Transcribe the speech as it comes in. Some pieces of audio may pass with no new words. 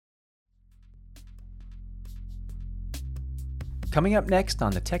Coming up next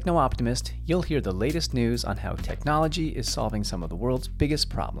on the Techno-Optimist, you'll hear the latest news on how technology is solving some of the world's biggest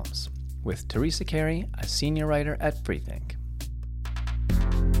problems, with Teresa Carey, a senior writer at Freethink.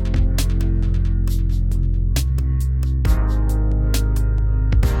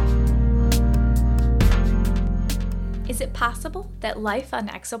 Is it possible that life on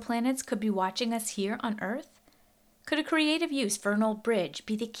exoplanets could be watching us here on Earth? Could a creative use for an old bridge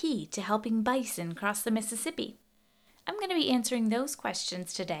be the key to helping bison cross the Mississippi? I'm going to be answering those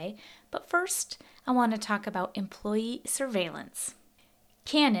questions today, but first I want to talk about employee surveillance.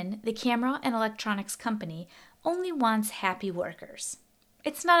 Canon, the camera and electronics company, only wants happy workers.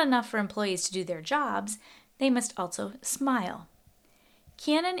 It's not enough for employees to do their jobs, they must also smile.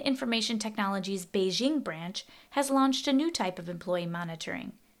 Canon Information Technology's Beijing branch has launched a new type of employee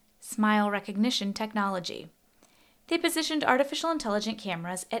monitoring, smile recognition technology. They positioned artificial intelligent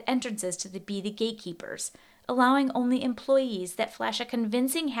cameras at entrances to be the gatekeepers, allowing only employees that flash a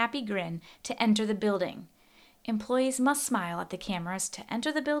convincing happy grin to enter the building. Employees must smile at the cameras to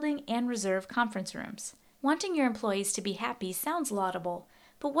enter the building and reserve conference rooms. Wanting your employees to be happy sounds laudable,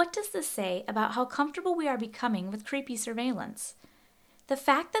 but what does this say about how comfortable we are becoming with creepy surveillance? The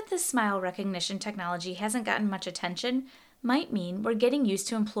fact that this smile recognition technology hasn't gotten much attention might mean we're getting used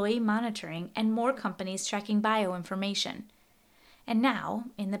to employee monitoring and more companies tracking bioinformation. And now,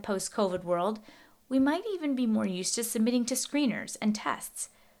 in the post-COVID world, we might even be more used to submitting to screeners and tests,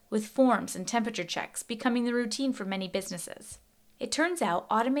 with forms and temperature checks becoming the routine for many businesses. It turns out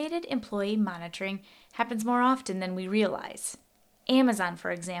automated employee monitoring happens more often than we realize. Amazon,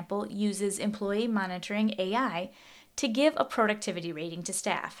 for example, uses employee monitoring AI to give a productivity rating to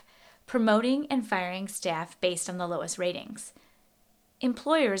staff, promoting and firing staff based on the lowest ratings.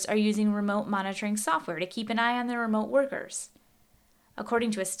 Employers are using remote monitoring software to keep an eye on their remote workers.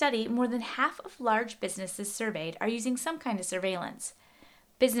 According to a study, more than half of large businesses surveyed are using some kind of surveillance.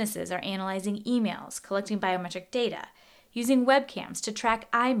 Businesses are analyzing emails, collecting biometric data, using webcams to track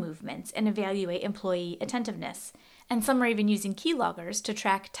eye movements and evaluate employee attentiveness, and some are even using keyloggers to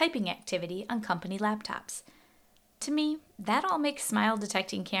track typing activity on company laptops. To me, that all makes smile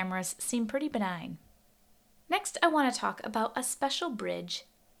detecting cameras seem pretty benign. Next, I want to talk about a special bridge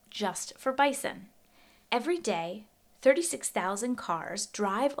just for bison. Every day, 36,000 cars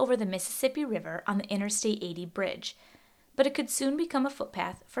drive over the Mississippi River on the Interstate 80 bridge, but it could soon become a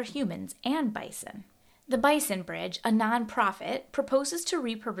footpath for humans and bison. The Bison Bridge, a non-profit, proposes to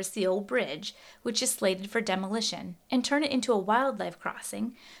repurpose the old bridge, which is slated for demolition, and turn it into a wildlife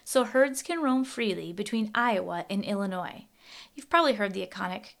crossing so herds can roam freely between Iowa and Illinois. You've probably heard the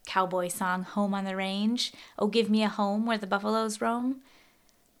iconic cowboy song, Home on the Range, Oh Give Me a Home Where the Buffaloes Roam.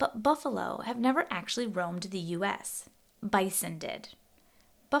 But buffalo have never actually roamed the U.S. Bison did.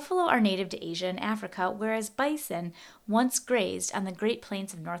 Buffalo are native to Asia and Africa, whereas bison once grazed on the Great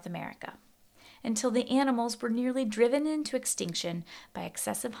Plains of North America, until the animals were nearly driven into extinction by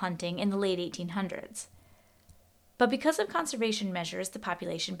excessive hunting in the late 1800s. But because of conservation measures, the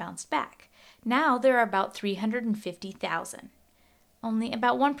population bounced back. Now there are about 350,000, only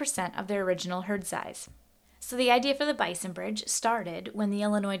about 1% of their original herd size. So the idea for the Bison Bridge started when the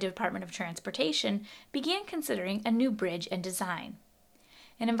Illinois Department of Transportation began considering a new bridge and design.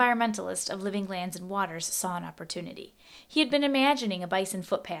 An environmentalist of Living Lands and Waters saw an opportunity. He had been imagining a bison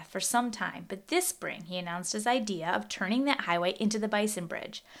footpath for some time, but this spring he announced his idea of turning that highway into the Bison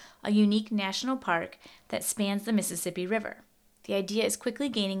Bridge, a unique national park that spans the Mississippi River. The idea is quickly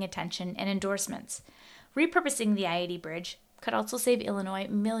gaining attention and endorsements. Repurposing the I-80 bridge could also save Illinois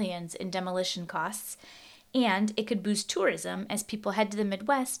millions in demolition costs, and it could boost tourism as people head to the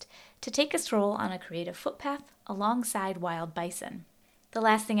Midwest to take a stroll on a creative footpath alongside wild bison. The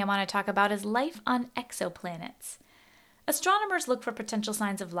last thing I want to talk about is life on exoplanets. Astronomers look for potential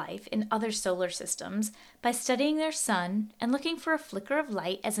signs of life in other solar systems by studying their sun and looking for a flicker of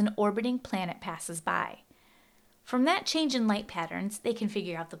light as an orbiting planet passes by. From that change in light patterns, they can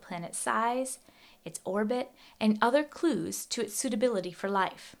figure out the planet's size, its orbit, and other clues to its suitability for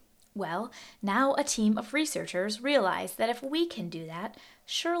life. Well, now a team of researchers realize that if we can do that,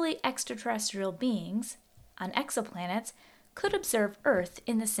 surely extraterrestrial beings on exoplanets could observe Earth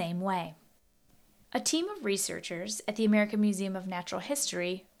in the same way. A team of researchers at the American Museum of Natural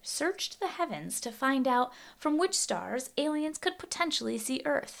History searched the heavens to find out from which stars aliens could potentially see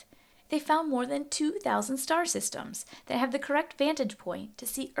Earth. They found more than 2,000 star systems that have the correct vantage point to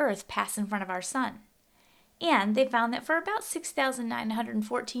see Earth pass in front of our sun. And they found that for about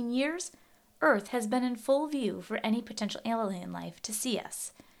 6,914 years, Earth has been in full view for any potential alien life to see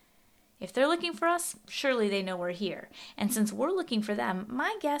us. If they're looking for us, surely they know we're here. And since we're looking for them,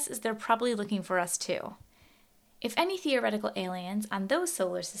 my guess is they're probably looking for us too. If any theoretical aliens on those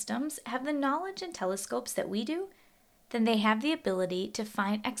solar systems have the knowledge and telescopes that we do, then they have the ability to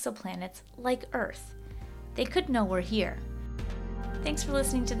find exoplanets like Earth. They could know we're here. Thanks for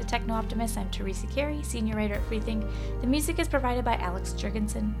listening to the Techno-Optimist. I'm Teresa Carey, senior writer at Freethink. The music is provided by Alex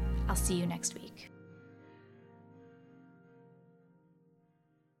Jurgensen. I'll see you next week.